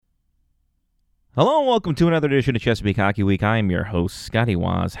Hello and welcome to another edition of Chesapeake Hockey Week. I am your host, Scotty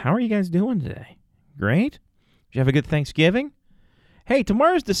Waz. How are you guys doing today? Great? Did you have a good Thanksgiving? Hey,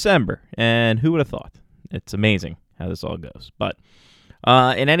 tomorrow's December, and who would have thought? It's amazing how this all goes. But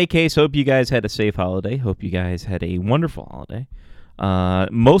in any case, hope you guys had a safe holiday. Hope you guys had a wonderful holiday.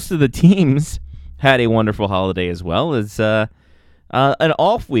 Most of the teams had a wonderful holiday as well, as an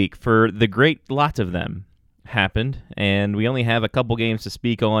off week for the great lot of them happened, and we only have a couple games to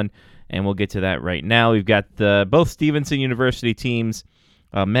speak on, and we'll get to that right now. We've got both Stevenson University teams,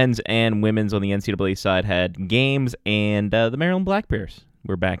 men's and women's on the NCAA side, had games, and the Maryland Black Bears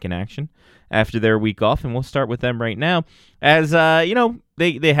were back in action after their week off, and we'll start with them right now. As,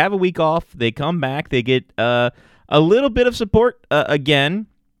 they have a week off, they come back, they get a little bit of support again.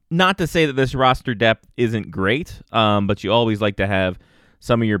 Not to say that this roster depth isn't great, but you always like to have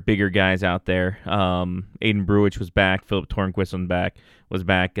some of your bigger guys out there. Aiden Bruich was back. Philip Tornquist was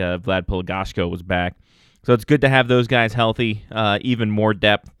back. Vlad Polagashko was back. So it's good to have those guys healthy, even more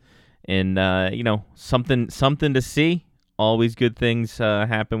depth, and something to see. Always good things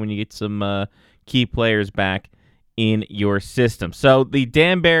happen when you get some key players back in your system. So the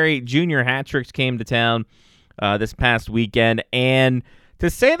Danbury Junior Hat Tricks came to town this past weekend, and to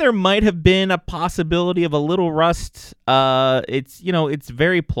say there might have been a possibility of a little rust, it's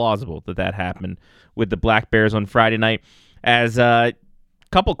very plausible that happened with the Black Bears on Friday night, as a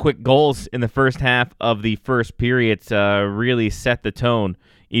couple quick goals in the first half of the first period really set the tone,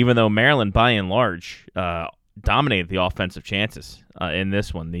 even though Maryland, by and large, dominated the offensive chances in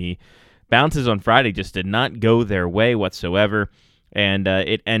this one. The bounces on Friday just did not go their way whatsoever, and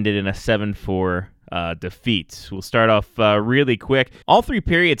it ended in a 7-4 defeat. We'll start off really quick. All three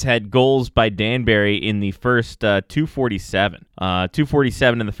periods had goals by Danbury in the first 2:47.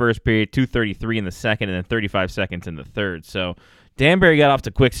 2:47 in the first period, 2:33 in the second, and then 35 seconds in the third. So Danbury got off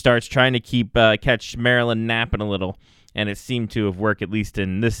to quick starts, trying to catch Maryland napping a little, and it seemed to have worked, at least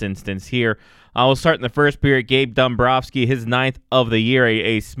in this instance here. We'll start in the first period. Gabe Dombrowski, his 9th of the year,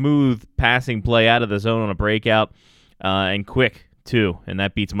 a smooth passing play out of the zone on a breakout, and quick, too, and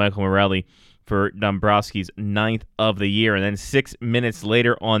that beats Michael Morelli for Dombrowski's 9th of the year. And then 6 minutes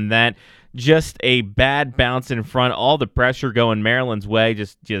later on that, just a bad bounce in front, all the pressure going Maryland's way,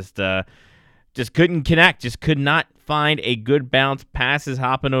 just couldn't connect, just could not find a good bounce, passes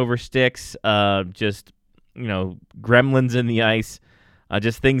hopping over sticks, gremlins in the ice,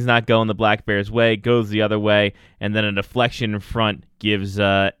 just things not going the Black Bears' way, goes the other way, and then a deflection in front gives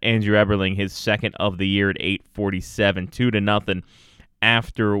Andrew Eberling his 2nd of the year at 8:47, 2-0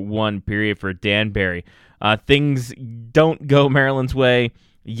 after one period for Danbury. Things don't go Maryland's way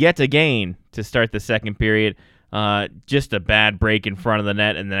yet again to start the second period. Just a bad break in front of the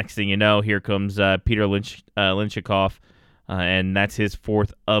net, and the next thing you know, here comes Peter Lynchikoff, and that's his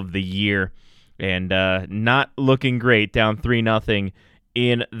 4th of the year, and not looking great, down 3-0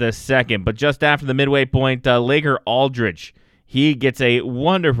 in the second. But just after the midway point, Laker Aldridge, he gets a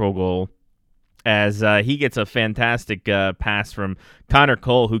wonderful goal, as he gets a fantastic pass from Connor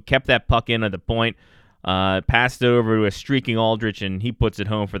Cole, who kept that puck in at the point, passed it over to a streaking Aldridge, and he puts it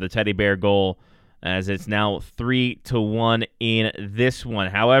home for the Teddy Bear goal, as it's now 3-1 in this one.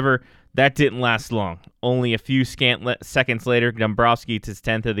 However, that didn't last long. Only a few seconds later, Dombrowski to his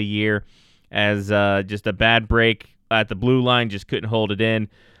 10th of the year, as just a bad break at the blue line, just couldn't hold it in.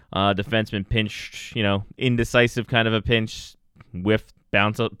 Defenseman pinched, indecisive kind of a pinch, whiffed,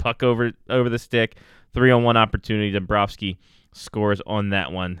 bounce up, puck over the stick, 3-on-1 opportunity. Dombrowski scores on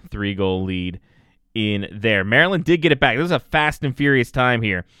that one, 3-goal lead in there. Maryland did get it back. This was a fast and furious time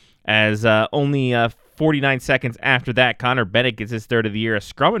here, as only 49 seconds after that, Connor Bennett gets his 3rd of the year. A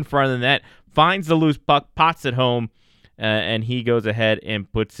scrum in front of the net, finds the loose puck, pots it home, and he goes ahead and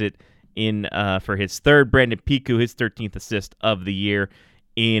puts it in for his 3rd. Brandon Piku, his 13th assist of the year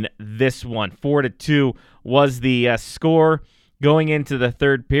in this one. 4-2 was the score going into the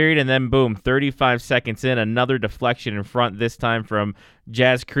third period, and then boom, 35 seconds in, another deflection in front, this time from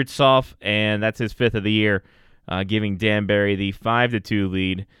Jazz Kritsov, and that's his 5th of the year, giving Danbury the 5-2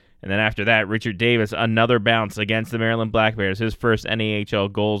 lead. And then after that, Richard Davis, another bounce against the Maryland Black Bears. His first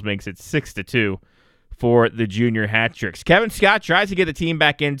NAHL goals makes it 6-2 for the Junior Hat Tricks. Kevin Scott tries to get the team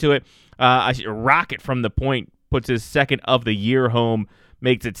back into it. A rocket from the point puts his 2nd of the year home,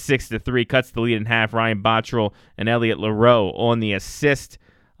 makes it 6-3, cuts the lead in half. Ryan Bottrell and Elliot Leroux on the assist.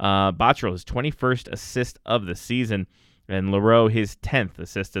 Bottrell, his 21st assist of the season, and Leroux his 10th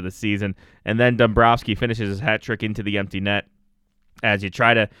assist of the season. And then Dombrowski finishes his hat trick into the empty net, as you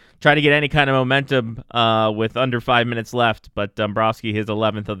try to get any kind of momentum with under 5 minutes left. But Dombrowski, his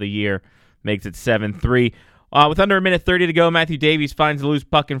 11th of the year, makes it 7-3. With under a minute 30 to go, Matthew Davies finds the loose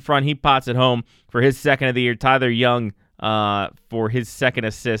puck in front. He pots it home for his second of the year. Tyler Young for his second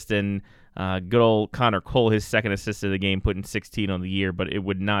assist, and good old Connor Cole, his second assist of the game, putting 16 on the year, but it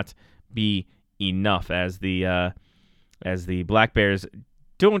would not be enough as the Black Bears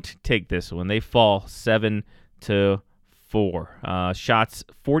don't take this one. They fall 7-4. Shots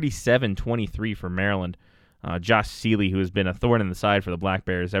 47-23 for Maryland. Josh Seeley, who has been a thorn in the side for the Black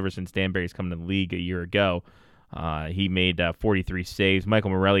Bears ever since Danbury's come to the league a year ago. He made 43 saves. Michael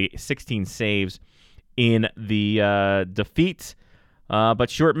Morelli, 16 saves in the defeat. But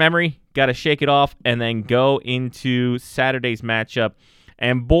short memory, got to shake it off and then go into Saturday's matchup.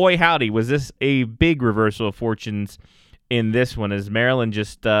 And boy, howdy, was this a big reversal of fortunes in this one, as Maryland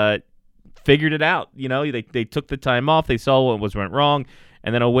just figured it out. You know, they took the time off. They saw what went wrong,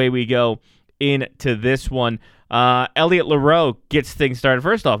 and then away we go into this one. Elliot Leroux gets things started.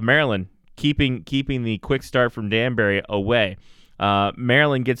 First off, Maryland keeping the quick start from Danbury away.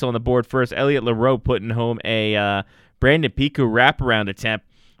 Maryland gets on the board first. Elliot Leroux putting home a Brandon Piku wraparound attempt.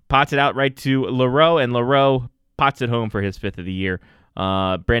 Pots it out right to Leroux, and Leroux pots it home for his 5th of the year.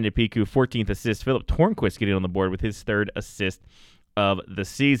 Brandon Piku, 14th assist. Philip Tornquist getting on the board with his 3rd assist of the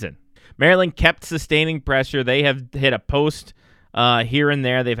season. Maryland kept sustaining pressure. They have hit a post here and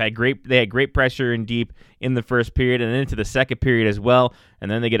there. They had great pressure in deep in the first period and into the second period as well. And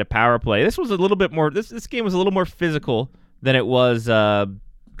then they get a power play. This was a little bit more. This game was a little more physical than it was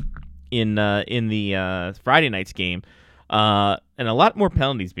in the Friday night's game, and a lot more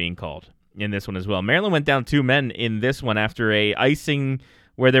penalties being called in this one as well. Maryland went down 2 men in this one after a icing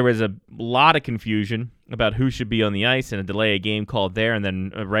where there was a lot of confusion about who should be on the ice and a delay of game called there, and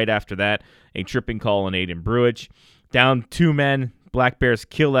then right after that, a tripping call on Aiden Bruich. Down 2 men, Black Bears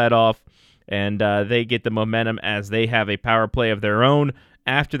kill that off, and they get the momentum as they have a power play of their own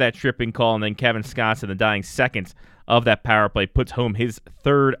after that tripping call, and then Kevin Scott in the dying seconds of that power play puts home his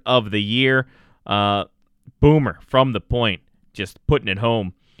 3rd of the year. Boomer from the point, just putting it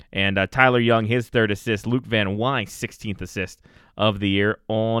home. And Tyler Young, his 3rd assist. Luke Van Wy, 16th assist of the year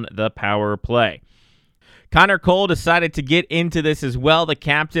on the power play. Connor Cole decided to get into this as well. The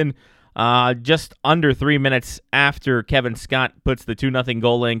captain, just under 3 minutes after Kevin Scott puts the 2-0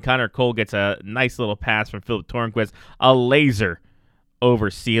 goal in, Connor Cole gets a nice little pass from Philip Tornquist. A laser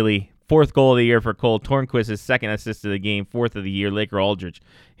over Seeley. 4th goal of the year for Cole. Tornquist, his 2nd assist of the game. 4th of the year. Laker Aldridge,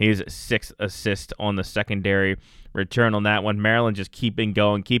 his 6th assist on the secondary return on that one. Maryland just keeping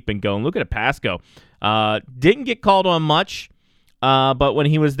going. Look at Pasco. Didn't get called on much, but when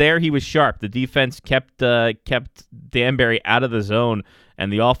he was there, he was sharp. The defense kept Danbury out of the zone,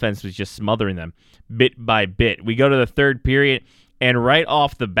 and the offense was just smothering them bit by bit. We go to the 3rd period, and right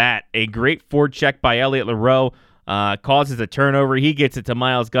off the bat, a great forecheck by Elliot Leroux causes a turnover. He gets it to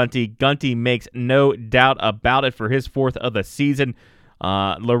Miles Gunty. Gunty makes no doubt about it for his 4th of the season.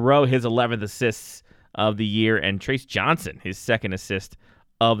 Leroux, his 11th assists of the year, and Trace Johnson, his 2nd assist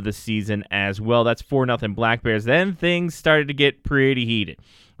of the season as well. That's 4-0 Black Bears. Then things started to get pretty heated.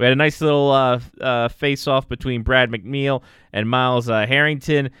 We had a nice little face-off between Brad McNeil and Miles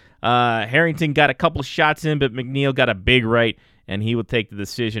Harrington. Harrington got a couple shots in, but McNeil got a big right, and he will take the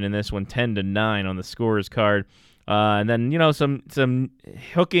decision in this one, 10-9 on the scorer's card. And then, some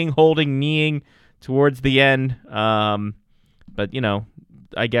hooking, holding, kneeing towards the end. But,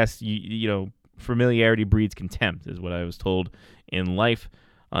 I guess, familiarity breeds contempt is what I was told in life.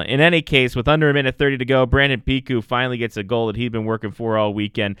 In any case, with under a minute 30 to go, Brandon Piku finally gets a goal that he'd been working for all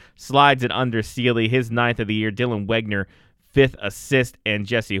weekend. Slides it under Seeley, his 9th of the year. Dylan Wegner, 5th assist, and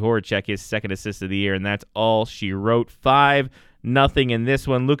Jesse Horacek, his 2nd assist of the year. And that's all she wrote. 5-0 in this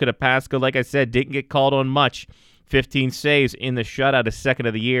one. Luca DePasco, like I said, didn't get called on much. 15 saves in the shutout, his 2nd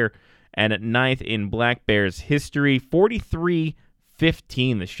of the year, and at 9th in Black Bears history. 43-15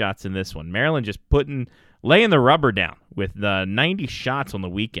 the shots in this one. Maryland just laying the rubber down with 90 shots on the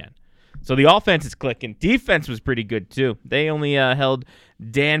weekend. So the offense is clicking. Defense was pretty good too. They only held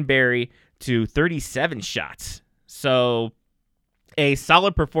Danbury to 37 shots. So a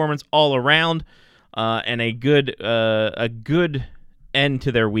solid performance all around, and a good end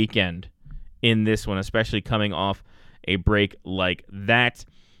to their weekend in this one, especially coming off a break like that.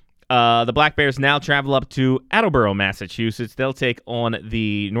 The Black Bears now travel up to Attleboro, Massachusetts. They'll take on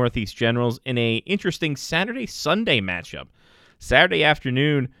the Northeast Generals in a interesting Saturday-Sunday matchup. Saturday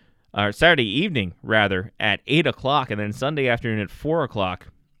evening, at 8 o'clock, and then Sunday afternoon at 4 o'clock.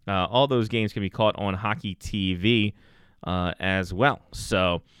 All those games can be caught on Hockey TV as well.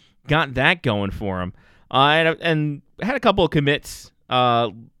 So got that going for them. And had a couple of commits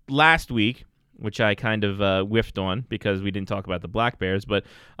last week, which I kind of whiffed on because we didn't talk about the Black Bears. But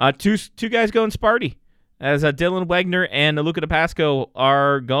two guys going Sparty as Dylan Wegner and Luka Pasco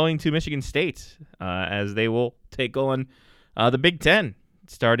are going to Michigan State as they will take on the Big Ten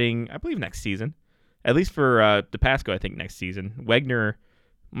starting, I believe, next season. At least for DePasco, I think next season. Wegner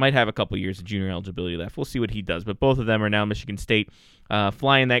might have a couple years of junior eligibility left. We'll see what he does. But both of them are now Michigan State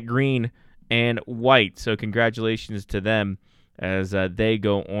flying that green and white. So congratulations to them as they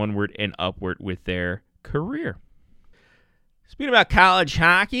go onward and upward with their career. Speaking about college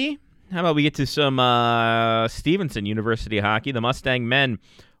hockey, how about we get to some Stevenson University hockey? The Mustang men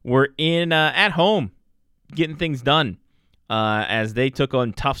were in at home getting things done as they took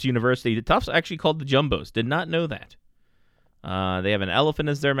on Tufts University. The Tufts actually called the Jumbos. Did not know that. They have an elephant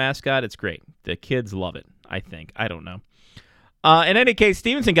as their mascot. It's great. The kids love it, I think. I don't know. In any case,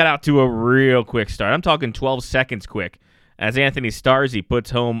 Stevenson got out to a real quick start. I'm talking 12 seconds quick as Anthony Starzy puts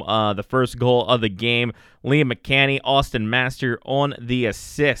home the first goal of the game. Liam McCanny, Austin Master on the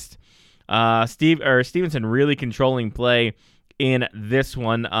assist. Stevenson really controlling play in this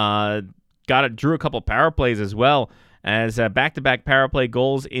one. Drew a couple power plays as well as back-to-back power play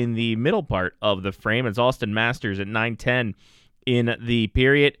goals in the middle part of the frame as Austin Masters at 9:10 in the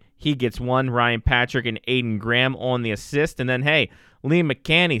period. He gets one. Ryan Patrick and Aiden Graham on the assist. And then, hey, Liam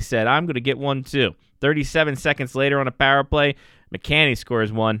McCanny said, I'm going to get one too. 37 seconds later on a power play, McCanny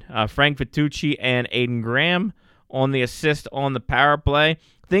scores one. Frank Vitucci and Aiden Graham on the assist on the power play.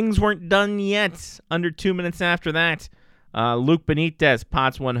 Things weren't done yet. Under 2 minutes after that, Luke Benitez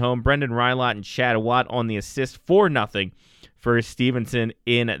pots one home. Brendan Rylott and Chad Watt on the assist, 4-0 for Stevenson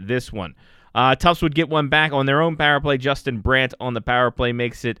in this one. Tufts would get one back on their own power play. Justin Brandt on the power play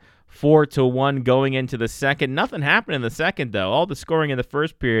makes it 4-1 going into the second. Nothing happened in the second, though. All the scoring in the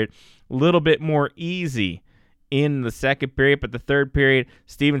first period, a little bit more easy in the second period. But the third period,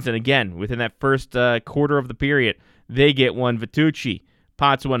 Stevenson, again, within that first quarter of the period, they get one. Vitucci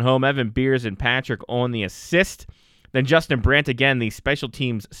pots one home. Evan Beers and Patrick on the assist. Then Justin Brandt, again, the special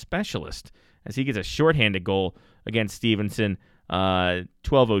teams specialist, as he gets a shorthanded goal against Stevenson,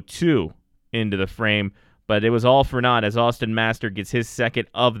 12:02 into the frame. But it was all for naught as Austin Master gets his second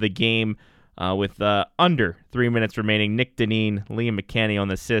of the game with under 3 minutes remaining. Nick Deneen, Liam McCanny on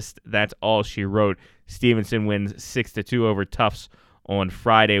the assist. That's all she wrote. Stevenson wins 6-2 over Tufts on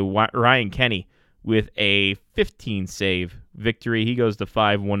Friday. Ryan Kenny with a 15-save victory. He goes to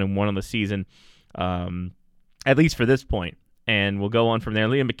 5-1-1 on the season, at least for this point. And we'll go on from there.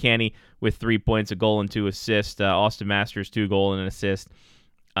 Liam McCanny with 3 points, a goal and 2 assists. Austin Masters, 2 goals and an assist.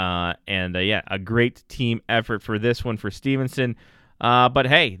 A great team effort for this one for Stevenson. But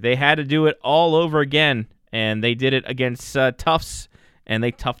hey, they had to do it all over again, and they did it against Tufts, and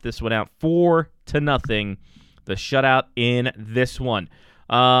they toughed this one out 4-0. The shutout in this one.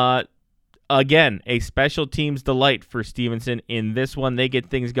 Again, a special teams delight for Stevenson in this one. They get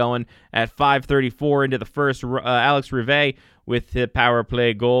things going at 5:34 into the first. Alex Rivet with the power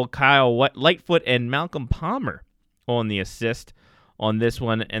play goal. Kyle Lightfoot and Malcolm Palmer on the assist on this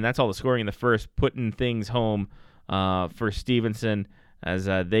one. And that's all the scoring in the first, putting things home for Stevenson as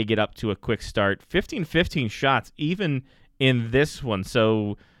they get up to a quick start. 15-15 shots even in this one.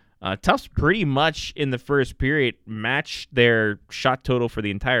 So Tufts pretty much in the first period matched their shot total for the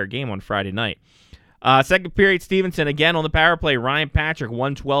entire game on Friday night. Second period, Stevenson again on the power play. Ryan Patrick,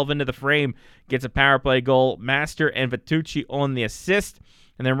 1:12 into the frame, gets a power play goal. Master and Vitucci on the assist.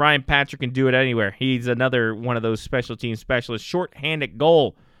 And then Ryan Patrick can do it anywhere. He's another one of those special team specialists. Short-handed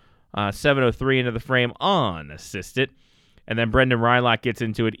goal. 7:03 into the frame, unassisted. And then Brendan Rylott gets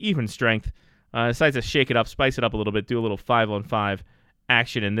into it, even strength. Decides to shake it up, spice it up a little bit, do a little 5-on-5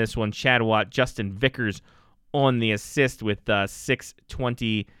 action in this one. Chad Watt, Justin Vickers on the assist with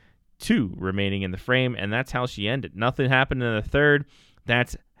 6:22 remaining in the frame, and that's how she ended. Nothing happened in the third.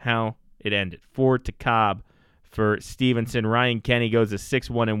 That's how it ended. 4-Cobb for Stevenson. Ryan Kenny goes to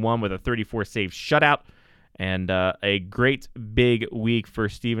 6-1-1 with a 34-save shutout, and a great big week for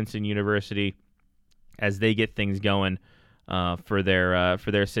Stevenson University as they get things going for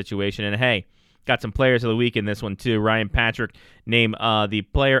their situation. And hey, got some players of the week in this one, too. Ryan Patrick named the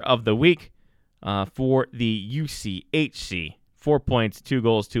player of the week for the UCHC. 4 points, 2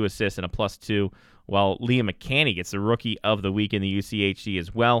 goals, 2 assists, and a +2, while Liam McCanny gets the rookie of the week in the UCHC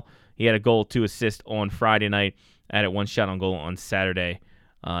as well. He had a goal, 2 assists on Friday night, added 1 shot on goal on Saturday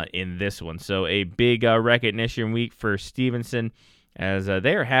in this one. So a big recognition week for Stevenson as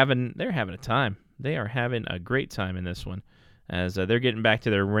they're having a time. They are having a great time in this one, as they're getting back to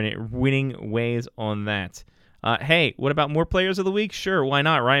their winning ways on that. Hey, what about more players of the week? Sure, why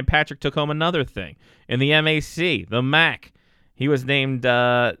not? Ryan Patrick took home another thing. In the MAC, the MAC, he was named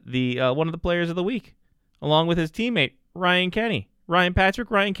one of the players of the week, along with his teammate, Ryan Kenny. Ryan Patrick,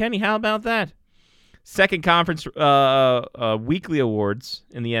 Ryan Kenny, how about that? second conference weekly awards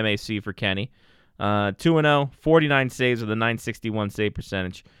in the MAC for Kenny. 2-0, 49 saves with a 961 save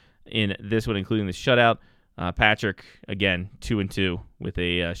percentage in this one, including the shutout. Patrick, again, 2-2 with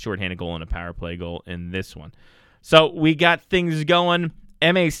a shorthanded goal and a power play goal in this one. So we got things going.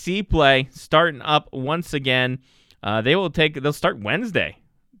 MAC play starting up once again. They'll start Wednesday,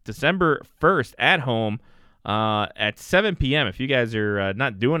 December 1st at home at 7 p.m. If you guys are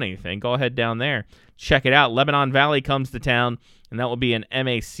not doing anything, go ahead down there. Check it out. Lebanon Valley comes to town, and that will be an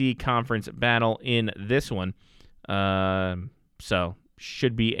MAC conference battle in this one. So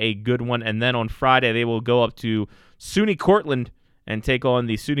should be a good one. And then on Friday, they will go up to SUNY Cortland and take on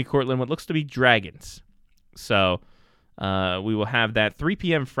the SUNY Cortland, what looks to be Dragons. So we will have that 3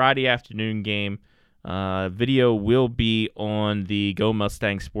 p.m. Friday afternoon game. Video will be on the Go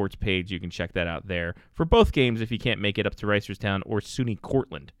Mustang Sports page. You can check that out there for both games if you can't make it up to Reisterstown or SUNY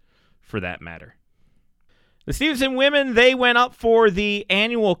Cortland for that matter. The Stevenson women, they went up for the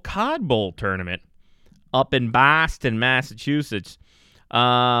annual Cod Bowl tournament up in Boston, Massachusetts.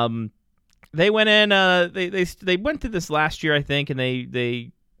 They went in. They went to this last year, I think, and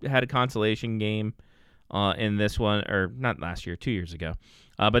they had a consolation game in this one, or not last year, 2 years ago.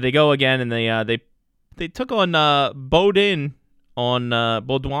 But they go again, and they took on Baudin on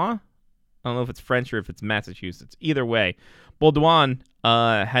Baudouin. I don't know if it's French or if it's Massachusetts. Either way, Baudouin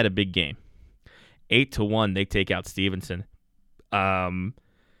had a big game. 8-1, they take out Stevenson. Not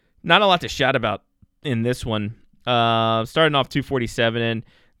a lot to shout about in this one. Starting off 247 in,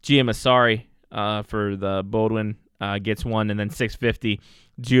 Gia Masari for the Baudouin gets one, and then 650,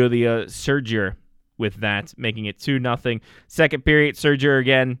 Julia Sergier with that, making it 2-0. Second period, Sergier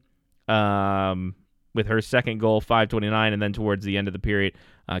again with her second goal, 5:29, and then towards the end of the period,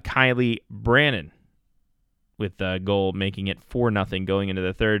 Kylie Brannon with the goal, making it 4-0 going into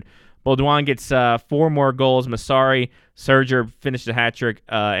the third. Baudouin gets 4 more goals. Masari, Sergier finished the hat trick.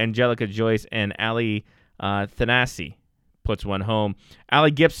 Angelica Joyce and Ali Thanasi puts one home. Ali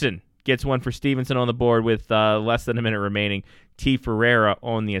Gibson gets one for Stevenson on the board with less than a minute remaining. T. Ferreira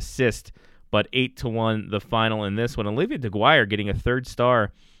on the assist, but 8-1 the final in this one. Olivia DeGuire getting a third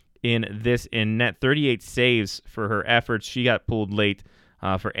star in this in net. 38 saves for her efforts. She got pulled late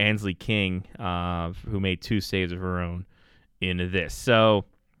for Ansley King, who made 2 saves of her own in this. So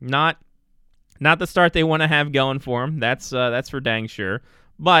not the start they want to have going for them. That's for dang sure.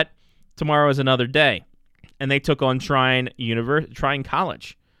 But tomorrow is another day, and they took on Trine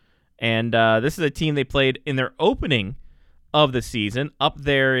College, and this is a team they played in their opening of the season up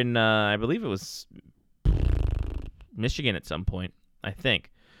there in I believe it was Michigan at some point. I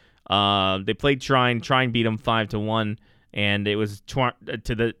think they played Trine. Trine beat them 5-1, and it was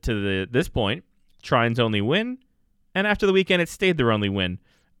to this point Trine's only win, and after the weekend it stayed their only win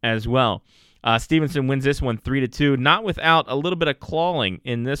as well. Stevenson wins this one 3-2, not without a little bit of clawing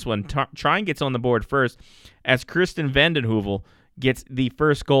in this one. Trine gets on the board first as Kristen Vandenhoevel gets the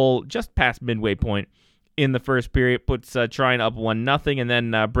first goal just past midway point in the first period, puts Trine up 1-0, and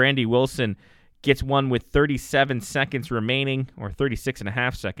then Brandy Wilson gets one with 37 seconds remaining, or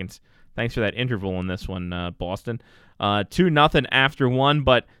 36.5 seconds. Thanks for that interval in this one, Boston. 2-0 after one,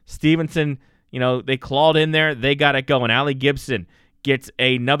 but Stevenson, they clawed in there. They got it going. Allie Gibson gets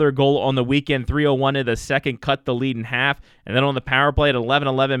another goal on the weekend, 3:01 in the second, cut the lead in half. And then on the power play at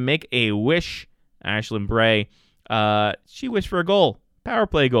 11:11, make a wish. Ashlyn Bray, she wished for a goal. Power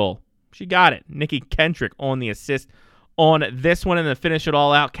play goal. She got it. Nikki Kendrick on the assist on this one. And then finish it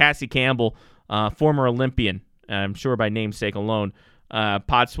all out, Cassie Campbell, former Olympian, I'm sure by namesake alone,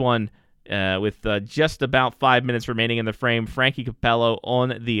 pots one with just about 5 minutes remaining in the frame. Frankie Capello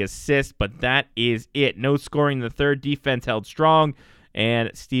on the assist, but that is it. No scoring in the third. Defense held strong,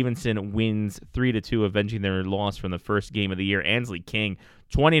 and Stevenson wins 3-2, avenging their loss from the first game of the year. Ansley King,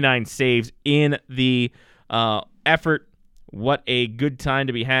 29 saves in the effort. What a good time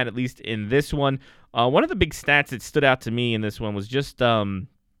to be had, at least in this one. One of the big stats that stood out to me in this one was just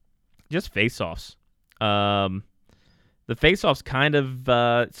face-offs. The face-offs kind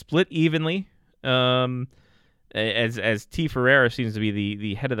of split evenly, as T. Ferreira seems to be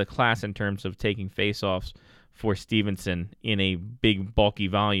the head of the class in terms of taking face-offs for Stevenson in a big, bulky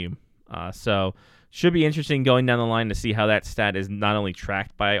volume. So should be interesting going down the line to see how that stat is not only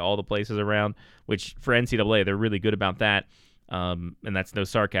tracked by all the places around, which for NCAA, they're really good about that. And that's no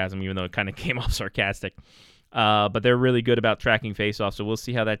sarcasm, even though it kind of came off sarcastic. But they're really good about tracking faceoffs, so we'll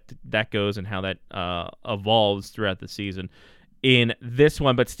see how that goes and how that evolves throughout the season in this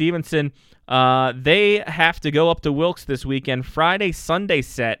one. But Stevenson, they have to go up to Wilkes this weekend. Friday, Sunday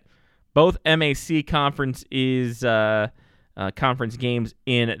set. Both MAC conference is conference games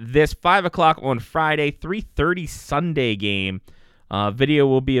in this 5 o'clock on Friday, 3:30 Sunday game. Video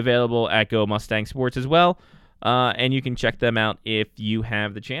will be available at Go Mustang Sports as well, and you can check them out if you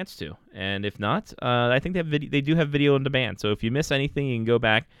have the chance to. And if not, I think they do have video on demand. So if you miss anything, you can go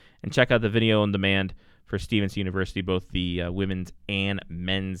back and check out the video on demand for Stevens University, both the women's and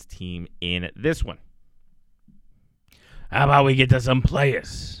men's team in this one. How about we get to some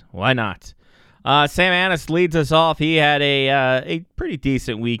players? Why not? Sam Annis leads us off. He had a pretty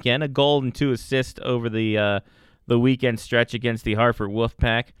decent weekend, a goal and 2 assists over the weekend stretch against the Hartford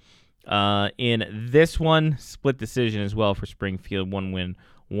Wolfpack. In this one, split decision as well for Springfield, 1 win,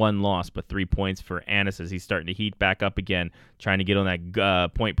 1 loss, but 3 points for Annis as he's starting to heat back up again, trying to get on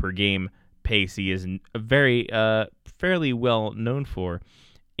that point per game pace he is very fairly well known for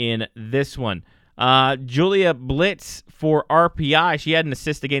in this one. Julia Blitz for RPI. She had an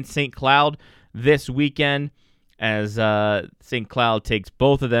assist against St. Cloud this weekend as St. Cloud takes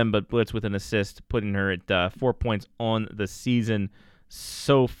both of them, but Blitz with an assist, putting her at 4 points on the season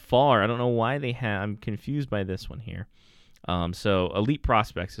so far. I don't know why they have. I'm confused by this one here. So Elite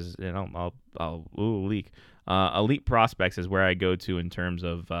Prospects is, and Elite Prospects is where I go to in terms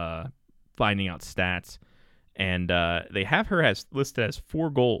of finding out stats, and they have her as listed as 4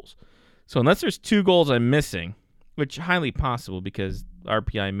 goals. So unless there's 2 goals I'm missing, which is highly possible because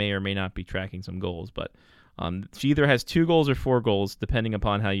RPI may or may not be tracking some goals, but she either has 2 goals or 4 goals, depending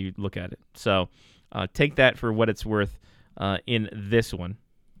upon how you look at it. So take that for what it's worth in this one.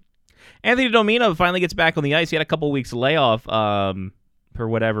 Anthony Domino finally gets back on the ice. He had a couple weeks layoff for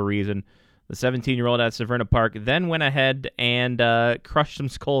whatever reason. The 17-year-old at Severna Park then went ahead and crushed some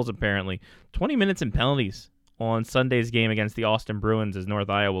skulls, apparently. 20 minutes in penalties on Sunday's game against the Austin Bruins as North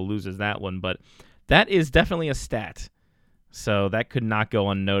Iowa loses that one. But that is definitely a stat. So that could not go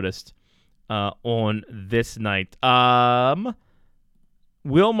unnoticed on this night.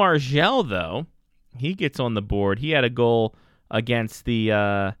 Will Margel, though, he gets on the board. He had a goal against the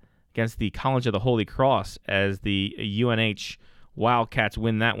College of the Holy Cross as the UNH Wildcats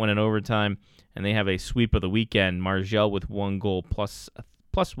win that one in overtime, and they have a sweep of the weekend. Margel with 1 goal plus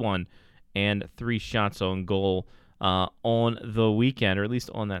 1 and 3 shots on goal on the weekend, or at least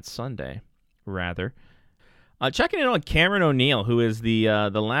on that Sunday, rather. Checking in on Cameron O'Neill, who is the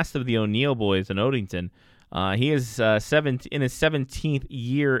last of the O'Neill boys in Odenton. He is in his 17th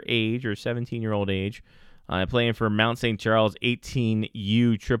year age, or 17-year-old age, playing for Mount St. Charles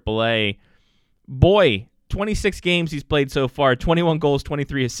 18U AAA. Boy, 26 games he's played so far, 21 goals,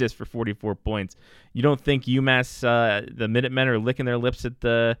 23 assists for 44 points. You don't think UMass, the Minutemen, are licking their lips at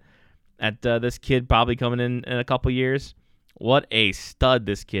this kid probably coming in a couple years? What a stud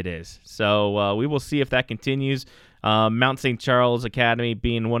this kid is. So we will see if that continues. Mount St. Charles Academy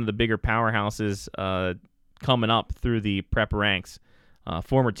being one of the bigger powerhouses coming up through the prep ranks.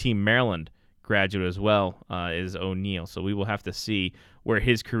 Former Team Maryland graduate as well is O'Neill. So we will have to see where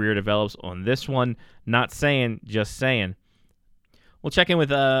his career develops on this one. Not saying, just saying. We'll check in with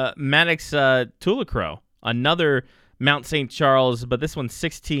Maddox Tulacro, another Mount St. Charles, but this one's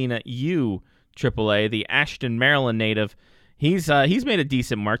 16U AAA, the Ashton, Maryland native. He's made a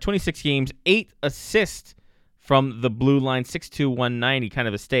decent mark, 26 games, 8 assists from the blue line, 6'2", 190, kind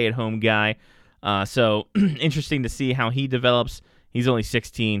of a stay-at-home guy. So interesting to see how he develops. He's only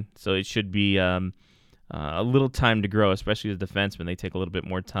 16, so it should be a little time to grow, especially as defensemen. They take a little bit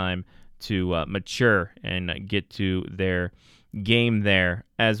more time to mature and get to their game there.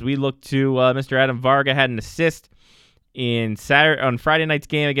 As we look to Mr. Adam Varga, had an assist on Friday night's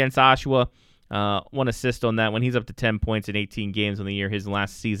game against Oshawa. 1 assist on that one. He's up to 10 points in 18 games on the year, his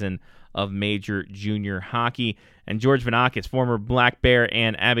last season of major junior hockey. And George Vanakis, former Black Bear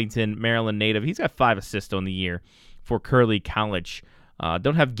and Abington, Maryland native, he's got 5 assists on the year for Curley College.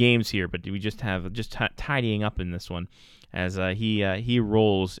 Don't have games here, but we just have tidying up in this one as he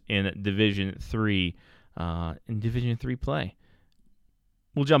rolls in Division 3 play.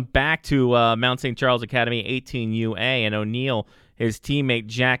 We'll jump back to Mount St. Charles Academy, 18UA, and O'Neill, his teammate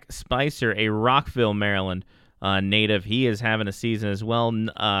Jack Spicer, a Rockville, Maryland native. He is having a season as well.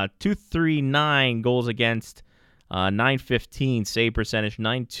 239 goals against, 915 save percentage,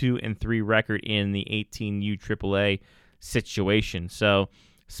 9-2-3 record in the 18U AAA situation. So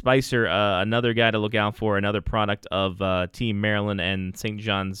Spicer, another guy to look out for, another product of Team Maryland and St.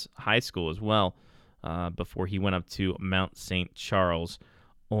 John's High School as well, before he went up to Mount St. Charles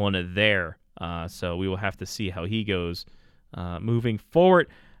on there. So we will have to see how he goes moving forward.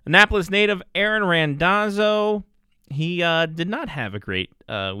 Annapolis native Aaron Randazzo, he did not have a great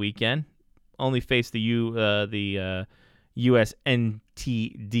weekend. Only faced the USNTDP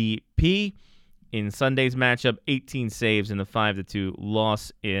in Sunday's matchup, 18 saves in the 5-2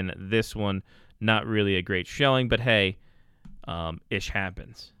 loss in this one. Not really a great showing, but hey, ish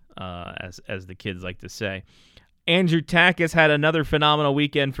happens, as the kids like to say. Andrew Takis had another phenomenal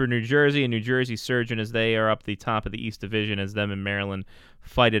weekend for New Jersey, and New Jersey surging as they are up the top of the East Division as them and Maryland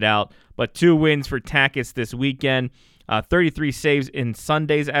fight it out. But 2 wins for Takis this weekend. 33 saves in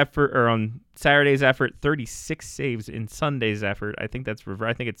Sunday's effort, or on Saturday's effort. 36 saves in Sunday's effort. I think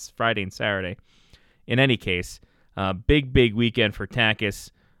it's Friday and Saturday. In any case, big weekend for Takis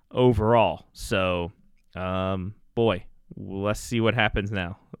overall. So, boy, let's see what happens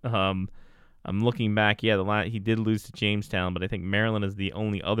now. I'm looking back. Yeah, he did lose to Jamestown, but I think Maryland is the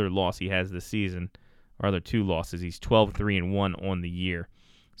only other loss he has this season, or other 2 losses. He's 12-3-1 on the year.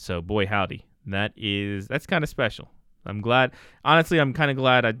 So, boy, howdy, that's kind of special. I'm glad. Honestly, I'm kind of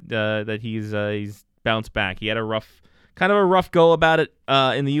glad that he's bounced back. He had a rough go about it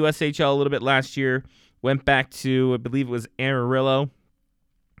in the USHL a little bit last year. Went back to, I believe it was Amarillo,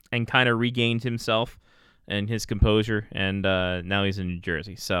 and kind of regained himself and his composure, and now he's in New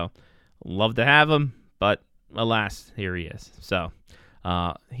Jersey. So, love to have him, but alas, here he is. So,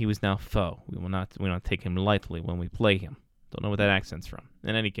 he was now foe. We will not take him lightly when we play him. Don't know what that accent's from.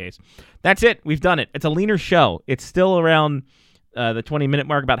 In any case, that's it. We've done it. It's a leaner show. It's still around the 20-minute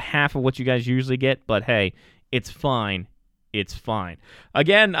mark, about half of what you guys usually get, but hey, it's fine. It's fine.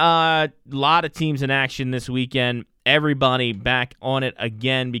 Again, a lot of teams in action this weekend. Everybody back on it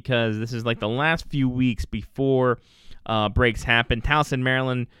again because this is like the last few weeks before breaks happen. Towson,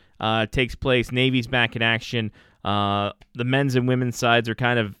 Maryland takes place. Navy's back in action. The men's and women's sides are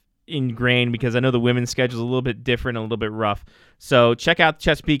kind of ingrained because I know the women's schedule is a little bit different, a little bit rough. So check out the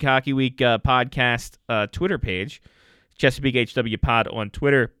Chesapeake Hockey Week podcast Twitter page, Chesapeake HW Pod on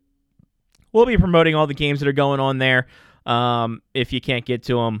Twitter. We'll be promoting all the games that are going on there. If you can't get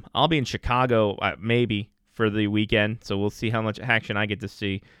to them, I'll be in Chicago maybe for the weekend, so we'll see how much action I get to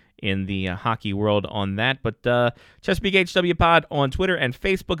see in the hockey world on that. But Chesapeake HW Pod on Twitter and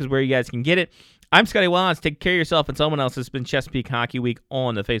Facebook is where you guys can get it. I'm Scotty Wallace. Take care of yourself and someone else. It's been Chesapeake Hockey Week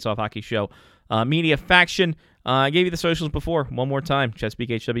on the Face Off Hockey Show Media Faction. I gave you the socials before. One more time.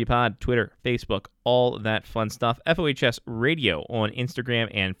 Chesapeake HW Pod, Twitter, Facebook, all that fun stuff. FOHS Radio on Instagram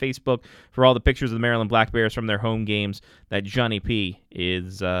and Facebook for all the pictures of the Maryland Black Bears from their home games that Johnny P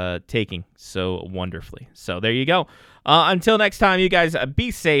is taking so wonderfully. So there you go. Until next time, you guys be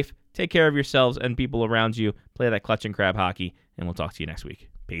safe. Take care of yourselves and people around you. Play that clutch and crab hockey, and we'll talk to you next week.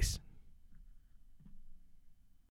 Peace.